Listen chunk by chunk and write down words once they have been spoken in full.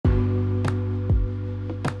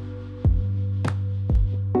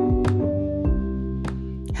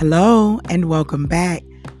Hello, and welcome back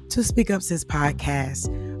to Speak Up Sis podcast,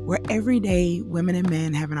 where every day women and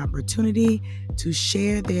men have an opportunity to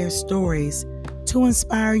share their stories to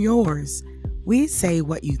inspire yours. We say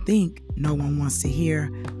what you think no one wants to hear,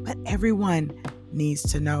 but everyone needs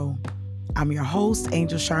to know. I'm your host,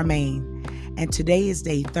 Angel Charmaine, and today is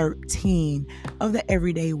day 13 of the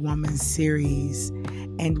Everyday Woman series,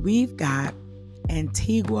 and we've got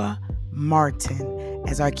Antigua Martin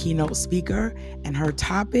as our keynote speaker, and her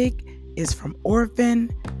topic is From Orphan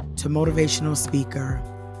to Motivational Speaker.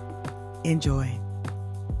 Enjoy.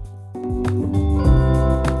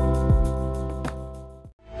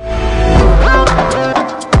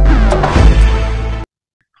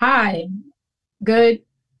 Hi, good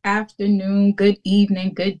afternoon, good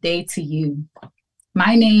evening, good day to you.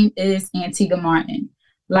 My name is Antigua Martin,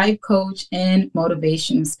 life coach and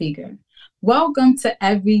motivational speaker. Welcome to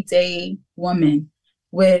Everyday Woman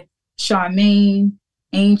with Charmaine,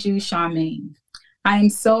 Angel Charmaine. I am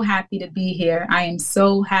so happy to be here. I am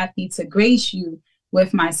so happy to grace you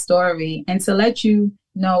with my story and to let you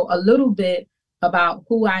know a little bit about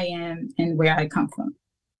who I am and where I come from.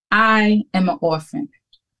 I am an orphan,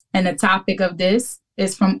 and the topic of this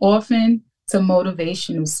is From Orphan to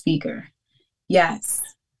Motivational Speaker. Yes,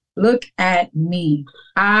 look at me.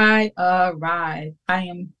 I arrived. I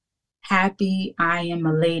am happy. I am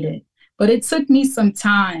elated. But it took me some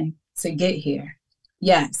time to get here.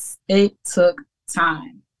 Yes, it took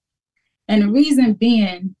time. And the reason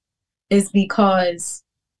being is because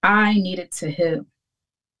I needed to heal.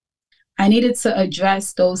 I needed to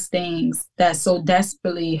address those things that so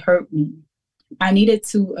desperately hurt me. I needed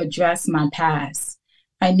to address my past.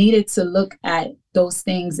 I needed to look at those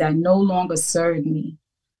things that no longer served me,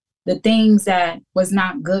 the things that was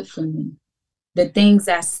not good for me, the things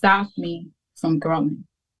that stopped me from growing.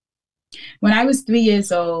 When I was 3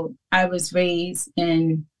 years old, I was raised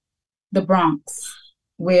in the Bronx,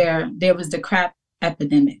 where there was the crack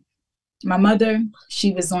epidemic. My mother,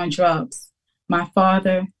 she was on drugs. My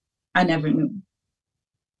father, I never knew.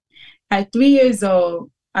 At 3 years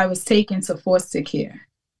old, I was taken to foster care,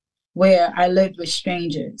 where I lived with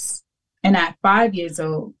strangers. And at 5 years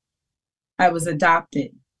old, I was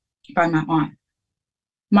adopted by my aunt.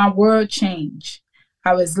 My world changed.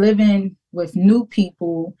 I was living with new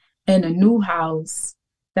people in a new house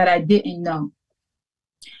that I didn't know.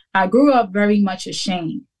 I grew up very much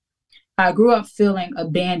ashamed. I grew up feeling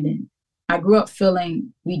abandoned. I grew up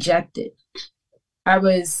feeling rejected. I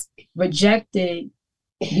was rejected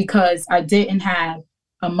because I didn't have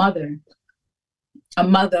a mother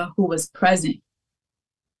who was present.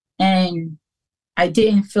 And I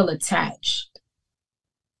didn't feel attached.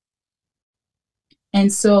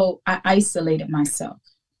 And so I isolated myself.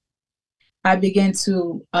 I began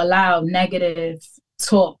to allow negative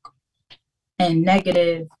talk and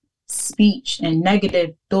negative speech and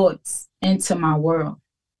negative thoughts into my world.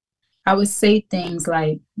 I would say things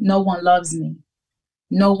like, no one loves me.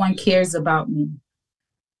 No one cares about me.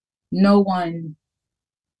 No one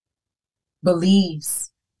believes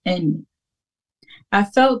in me. I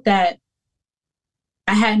felt that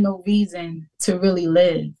I had no reason to really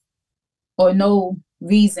live or no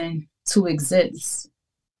reason to exist.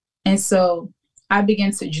 And so I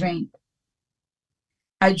began to drink.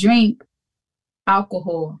 I drank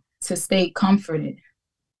alcohol to stay comforted.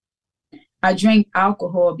 I drank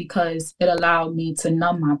alcohol because it allowed me to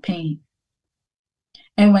numb my pain.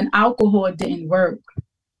 And when alcohol didn't work,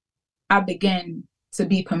 I began to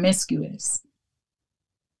be promiscuous.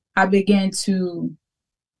 I began to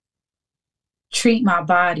treat my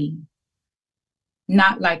body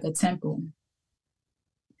not like a temple.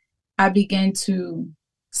 I began to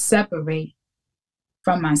separate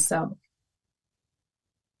from myself.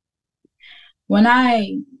 When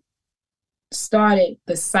I started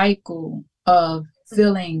the cycle of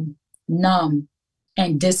feeling numb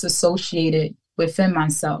and disassociated within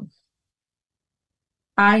myself,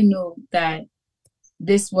 I knew that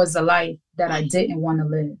this was a life that I didn't want to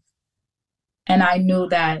live. And I knew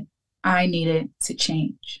that I needed to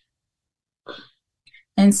change.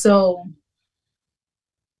 And so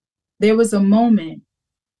there was a moment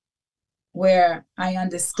where I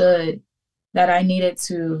understood that I needed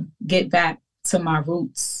to get back to my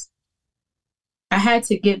roots. I had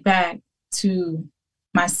to get back to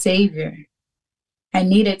my Savior. I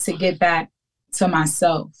needed to get back to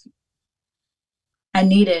myself. I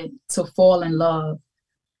needed to fall in love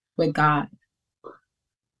with God,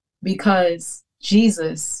 because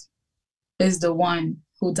Jesus is the one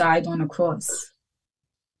who died on the cross.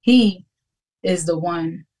 He is the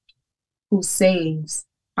one who saves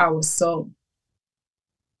our soul.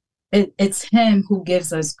 It's him who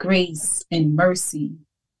gives us grace and mercy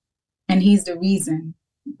And he's the reason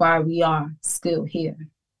why we are still here.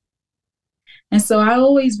 And so I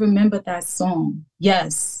always remember that song.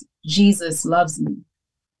 Yes, Jesus loves me,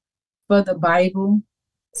 for the Bible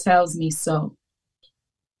tells me so.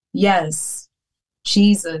 Yes,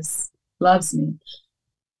 Jesus loves me,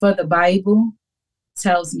 for the Bible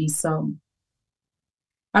tells me so.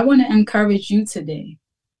 I want to encourage you today.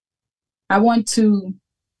 I want to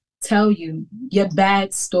tell you your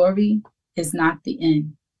bad story is not the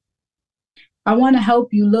end. I want to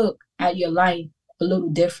help you look at your life a little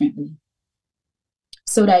differently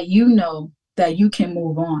so that you know that you can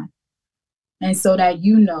move on, and so that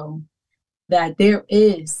you know that there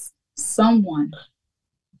is someone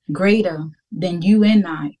greater than you and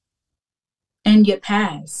I in your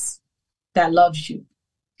past that loves you.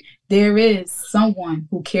 There is someone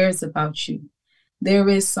who cares about you. There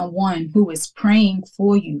is someone who is praying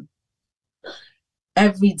for you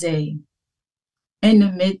every day, in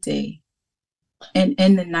the midday, and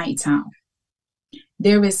in the nighttime.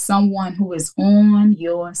 There is someone who is on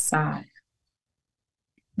your side.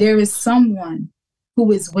 There is someone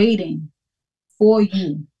who is waiting for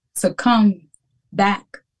you to come back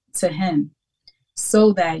to him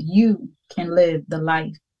so that you can live the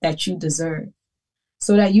life that you deserve,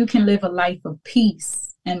 so that you can live a life of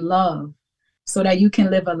peace and love, so that you can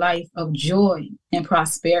live a life of joy and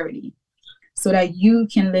prosperity, so that you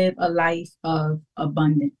can live a life of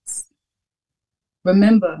abundance.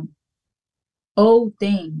 Remember, old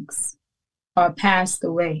things are passed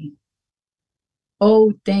away.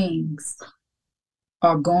 Old things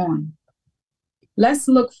are gone. Let's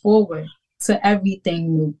look forward to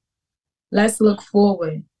everything new. Let's look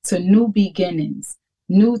forward to new beginnings,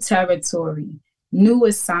 new territory, new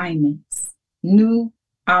assignments, new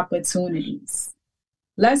opportunities.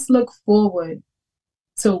 Let's look forward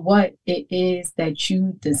to what it is that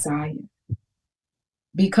you desire,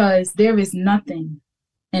 because there is nothing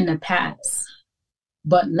in the past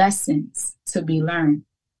but lessons to be learned,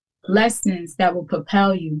 lessons that will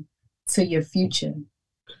propel you to your future,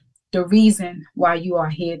 the reason why you are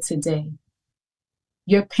here today.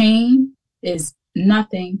 Your pain is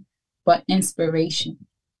nothing but inspiration.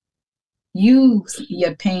 Use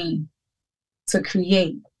your pain to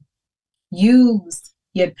create. Use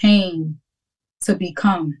your pain to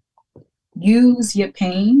become. Use your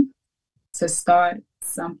pain to start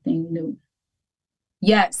something new.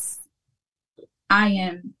 Yes, I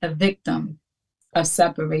am a victim of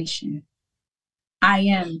separation. I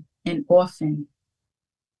am an orphan,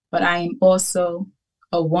 but I am also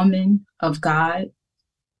a woman of God,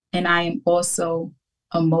 and I am also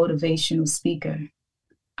a motivational speaker.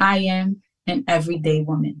 I am an everyday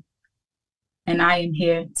woman, and I am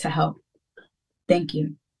here to help. Thank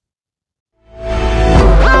you.